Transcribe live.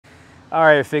All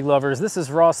right, fig lovers, this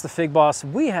is Ross the Fig Boss.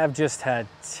 We have just had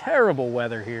terrible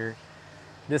weather here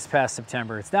this past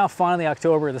September. It's now finally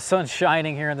October. The sun's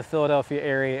shining here in the Philadelphia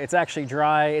area. It's actually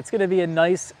dry. It's gonna be a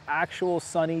nice, actual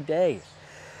sunny day.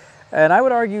 And I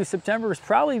would argue September has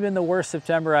probably been the worst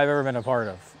September I've ever been a part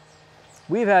of.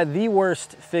 We've had the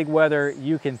worst fig weather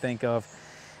you can think of.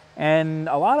 And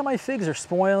a lot of my figs are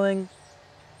spoiling,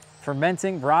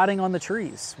 fermenting, rotting on the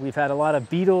trees. We've had a lot of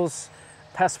beetles,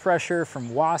 pest pressure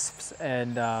from wasps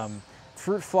and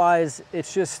fruit flies.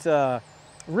 It's just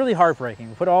really heartbreaking.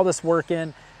 We put all this work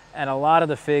in and a lot of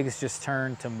the figs just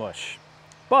turn to mush.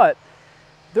 But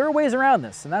there are ways around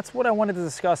this, and that's what I wanted to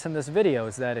discuss in this video,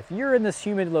 is that if you're in this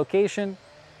humid location,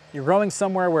 you're growing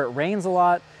somewhere where it rains a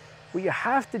lot, what you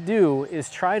have to do is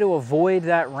try to avoid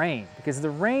that rain, because the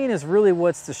rain is really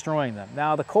what's destroying them.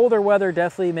 Now, the colder weather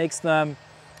definitely makes them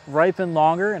ripen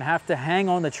longer and have to hang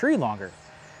on the tree longer.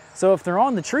 So if they're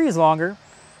on the trees longer,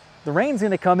 the rain's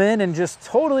gonna come in and just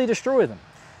totally destroy them.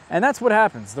 And that's what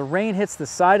happens. The rain hits the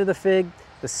side of the fig,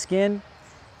 the skin,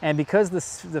 and because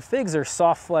the figs are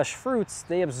soft flesh fruits,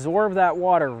 they absorb that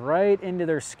water right into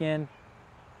their skin.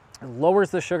 It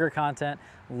lowers the sugar content,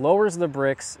 lowers the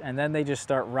bricks, and then they just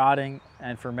start rotting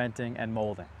and fermenting and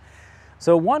molding.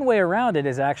 So one way around it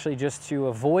is actually just to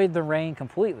avoid the rain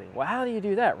completely. Well, how do you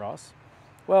do that, Ross?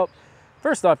 Well,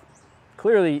 first off,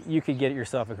 clearly you could get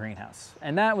yourself a greenhouse.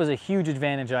 And that was a huge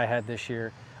advantage I had this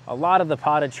year. A lot of the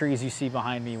potted trees you see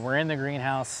behind me were in the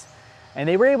greenhouse, and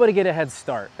they were able to get a head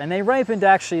start. And they ripened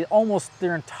actually almost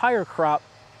their entire crop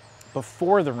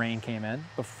before the rain came in,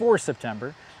 before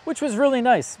September, which was really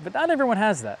nice, but not everyone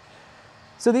has that.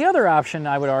 So the other option,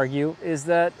 I would argue, is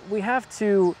that we have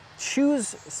to choose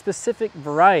specific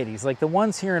varieties, like the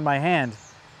ones here in my hand.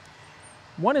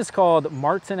 One is called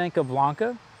Martinenca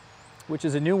Blanca, which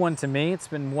is a new one to me. It's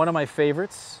been one of my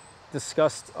favorites,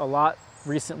 discussed a lot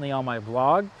recently on my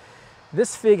blog.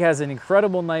 This fig has an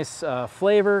incredible nice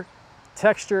flavor,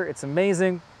 texture, it's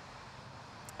amazing.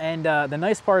 And the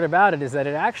nice part about it is that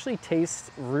it actually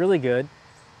tastes really good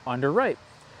underripe.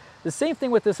 The same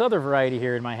thing with this other variety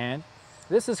here in my hand.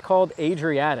 This is called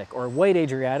Adriatic, or white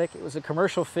Adriatic. It was a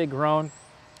commercial fig grown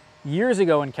years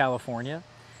ago in California.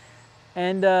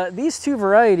 And these two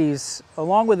varieties,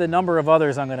 along with a number of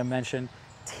others I'm going to mention,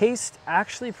 taste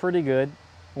actually pretty good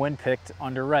when picked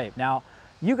underripe. Now,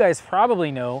 you guys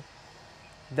probably know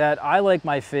that I like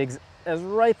my figs as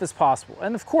ripe as possible.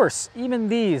 And of course, even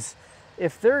these,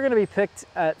 if they're going to be picked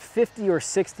at 50 or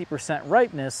 60%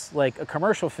 ripeness, like a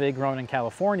commercial fig grown in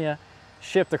California,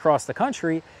 shipped across the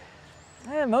country,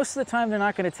 most of the time they're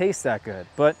not going to taste that good.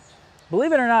 But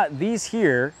believe it or not, these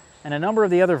here and a number of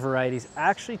the other varieties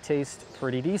actually taste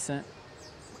pretty decent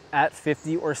at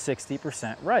 50 or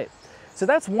 60% ripe. So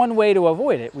that's one way to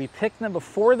avoid it. We pick them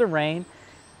before the rain,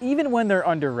 even when they're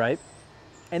underripe,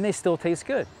 and they still taste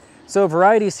good. So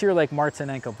varieties here like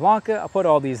Martinenca Blanca, I'll put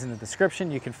all these in the description.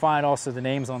 You can find also the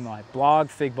names on my blog,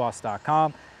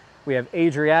 figboss.com. We have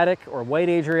Adriatic or white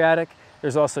Adriatic.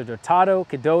 There's also Dotato,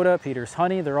 Cadota, Peter's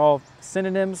Honey. They're all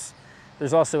synonyms.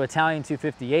 There's also Italian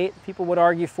 258, people would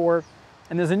argue for.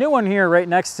 And there's a new one here right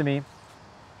next to me.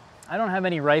 I don't have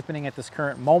any ripening at this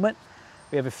current moment.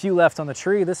 We have a few left on the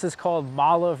tree. This is called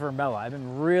Mala Vermella. I've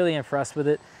been really impressed with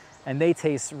it, and they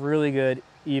taste really good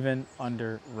even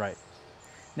under ripe.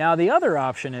 Now the other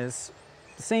option is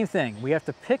the same thing. We have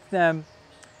to pick them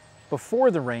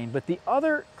before the rain, but the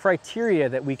other criteria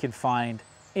that we can find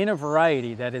in a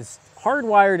variety that is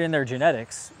hardwired in their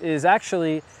genetics is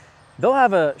actually they'll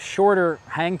have a shorter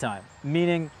hang time,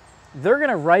 meaning they're going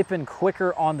to ripen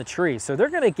quicker on the tree. So they're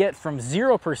going to get from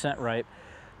 0% ripe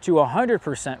to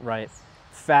 100% ripe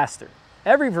faster.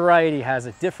 Every variety has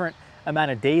a different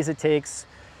amount of days it takes,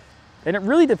 and it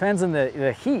really depends on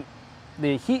the heat.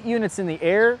 The heat units in the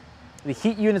air, the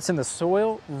heat units in the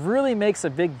soil really makes a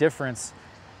big difference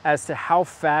as to how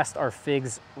fast our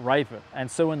figs ripen. And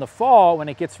so in the fall, when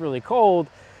it gets really cold,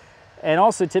 and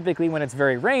also typically when it's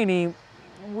very rainy,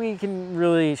 we can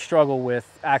really struggle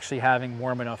with actually having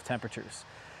warm enough temperatures.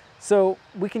 So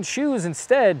we can choose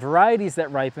instead varieties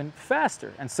that ripen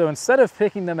faster. And so instead of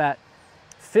picking them at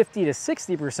 50 to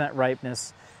 60%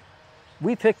 ripeness,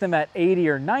 we pick them at 80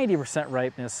 or 90%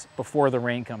 ripeness before the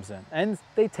rain comes in. And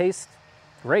they taste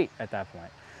great at that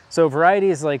point. So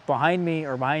varieties like behind me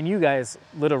or behind you guys,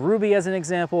 Little Ruby as an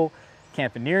example,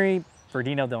 Campaniere,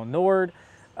 Verdino del Nord,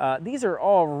 these are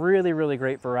all really, really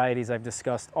great varieties I've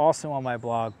discussed also on my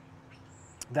blog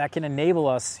that can enable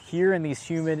us here in these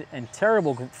humid and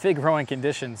terrible fig growing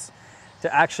conditions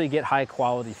to actually get high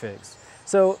quality figs.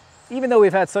 So even though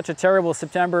we've had such a terrible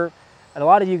September, and a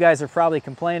lot of you guys are probably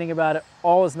complaining about it,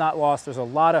 all is not lost. There's a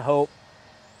lot of hope.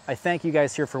 I thank you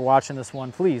guys here for watching this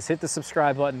one. Please hit the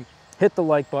subscribe button, hit the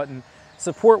like button,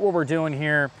 support what we're doing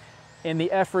here in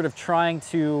the effort of trying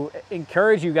to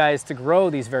encourage you guys to grow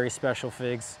these very special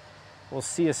figs. We'll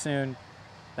see you soon.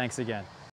 Thanks again.